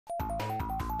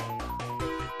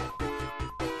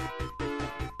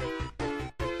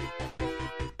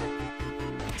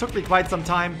Took me quite some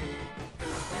time.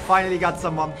 Finally got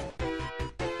someone.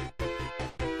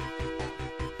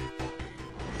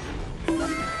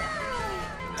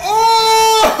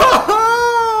 Oh!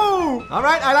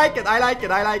 Alright, I like it, I like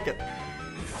it, I like it.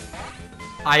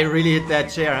 I really hit that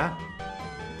chair, huh?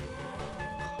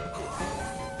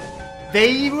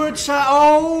 They were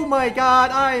oh my god,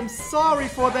 I'm sorry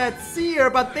for that seer,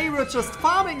 but they were just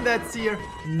farming that seer.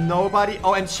 Nobody,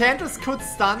 oh, Enchantress could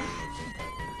stun.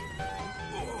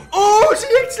 Oh, she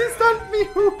actually stunned me,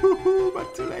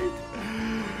 but too late.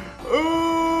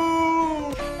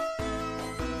 Oh.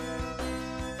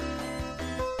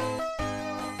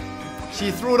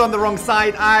 She threw it on the wrong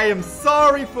side, I am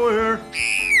sorry for her.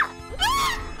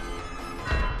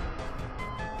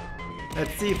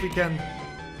 Let's see if we can...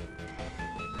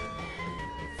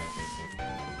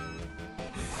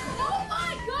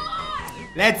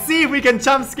 Let's see if we can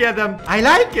jump scare them. I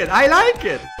like it. I like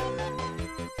it.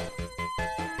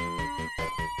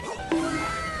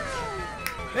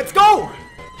 Let's go.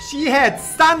 She had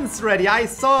stuns ready. I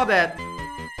saw that.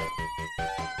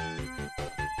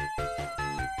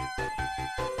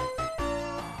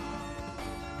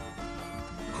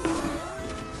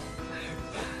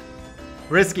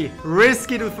 Risky.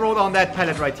 Risky to throw down that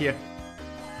pallet right here.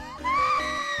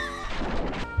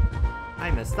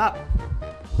 I messed up.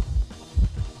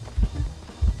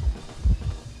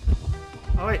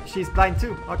 Oh wait, she's blind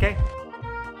too, okay.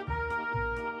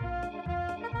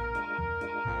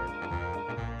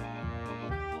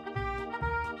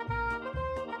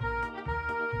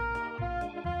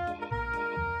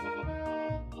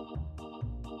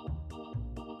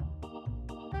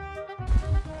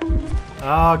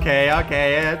 Okay,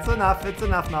 okay, it's enough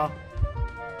now.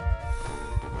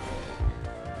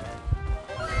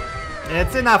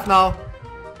 It's enough now.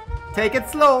 Take it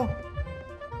slow.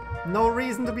 No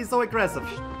reason to be so aggressive.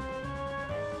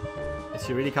 Is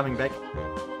she really coming back?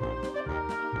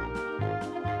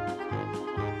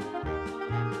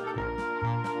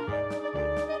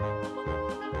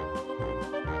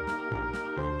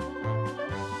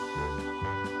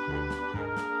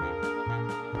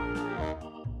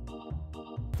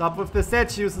 Stop with the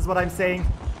statues is what I'm saying.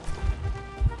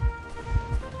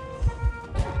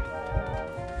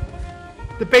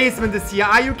 The basement is here.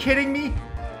 Are you kidding me?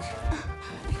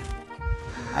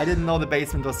 I didn't know the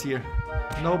basement was here.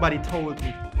 Nobody told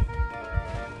me.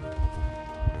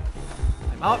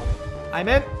 I'm out. I'm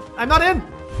in. I'm not in.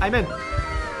 I'm in.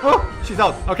 Oh, she's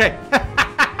out. Okay.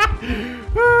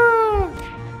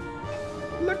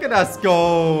 Look at us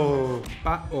go.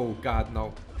 Oh god,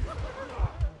 no.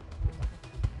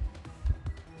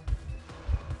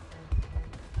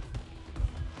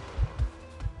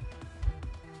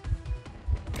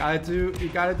 You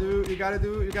gotta do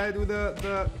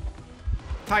the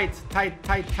tight,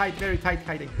 very tight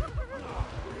kiting.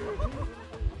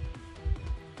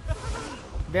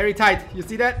 Very tight, you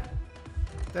see that?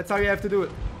 That's how you have to do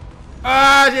it.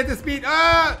 Ah, she had the speed,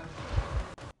 ah!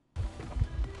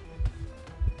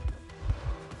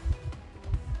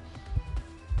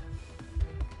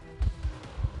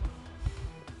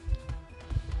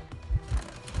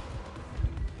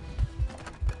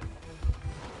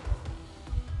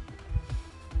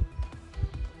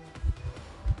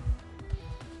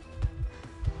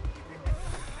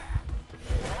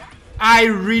 I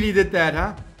really did that,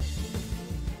 huh?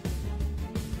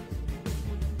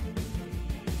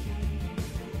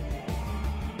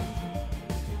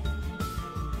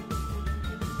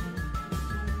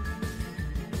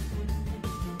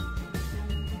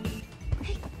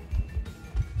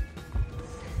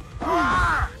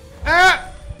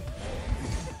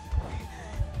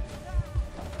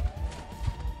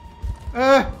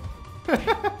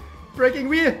 Breaking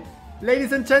wheel!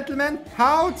 Ladies and gentlemen,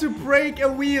 how to break a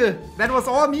wheel. That was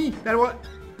all me. That was...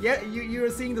 Yeah, you're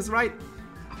seeing this right.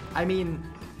 I mean,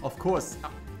 of course.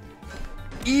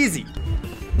 Easy.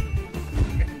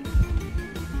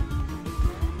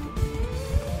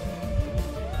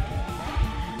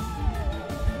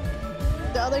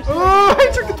 The other oh, I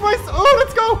took it twice. Oh,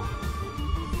 let's go.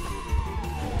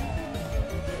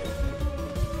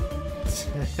 Just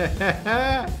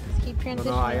keep transitioning.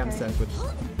 No, I am sandwiched.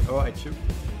 Oh, I choked.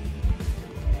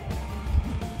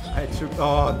 I choked.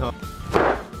 Oh, no.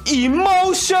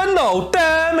 Emotional,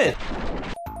 damn it!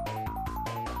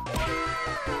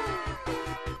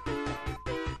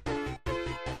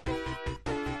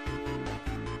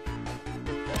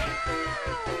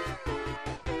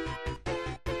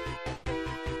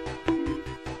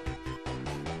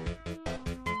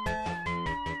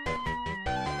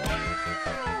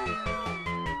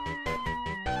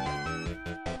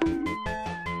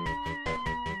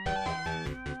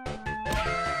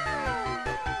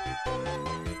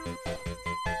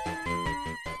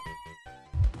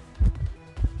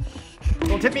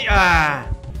 Don't hit me. Ah.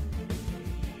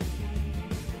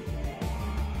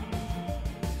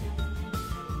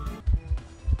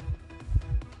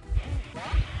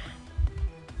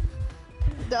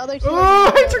 The other two.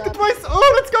 Oh, I took it twice.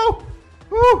 Oh, let's go.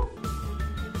 Woo.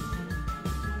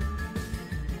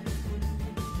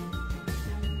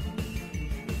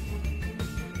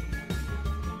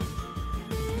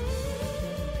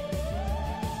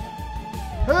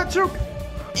 Choke.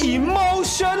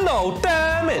 Emotional,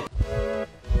 damn it!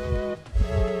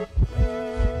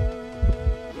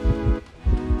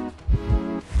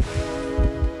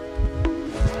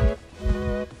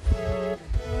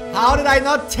 How did I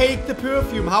not take the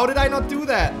perfume? How did I not do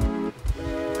that?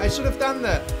 I should have done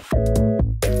that.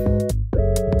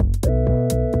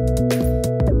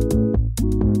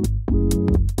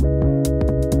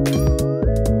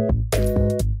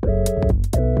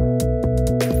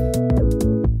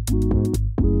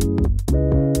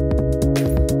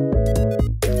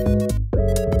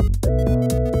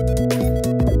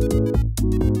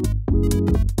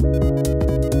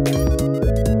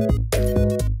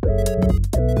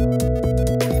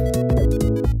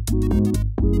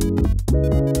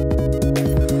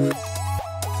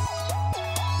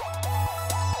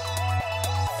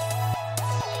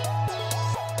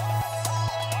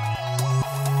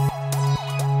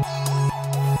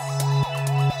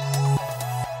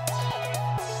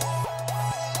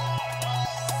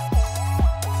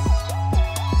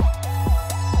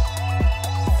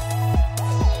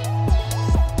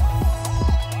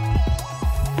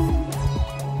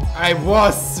 I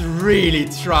was really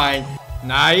trying.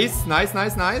 Nice, nice,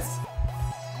 nice, nice.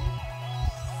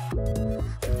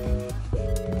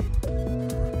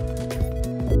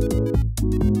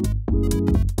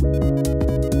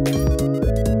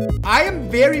 I am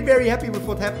very, very happy with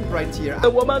what happened right here.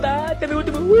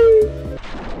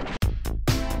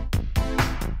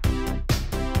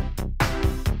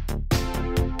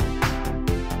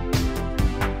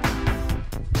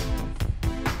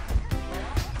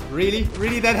 Really?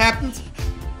 Really that happened?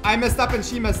 I messed up and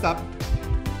she messed up.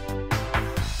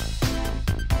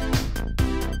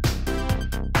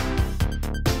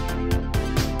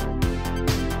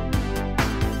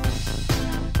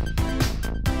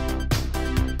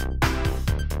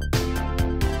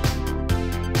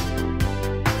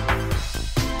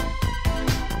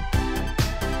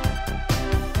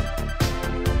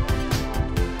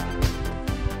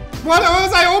 What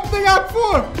was I opening up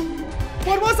for?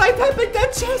 What was I tapping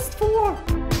that chest for?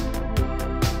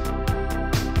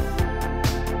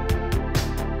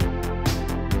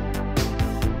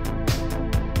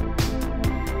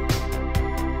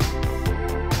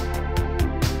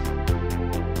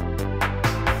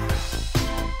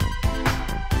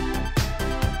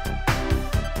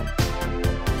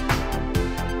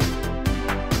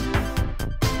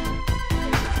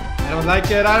 I don't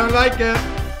like it, I don't like it.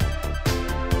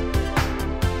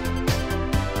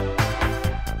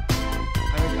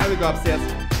 I will go upstairs.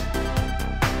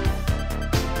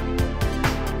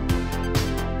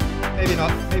 Maybe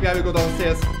not. Maybe I will go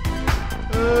downstairs.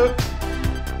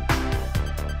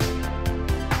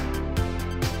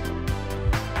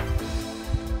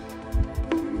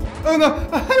 Oh no!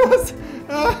 I was...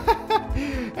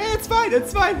 it's fine,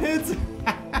 it's fine. It's...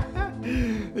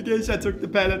 Okay, I took the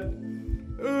pallet.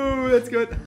 Oh, that's good.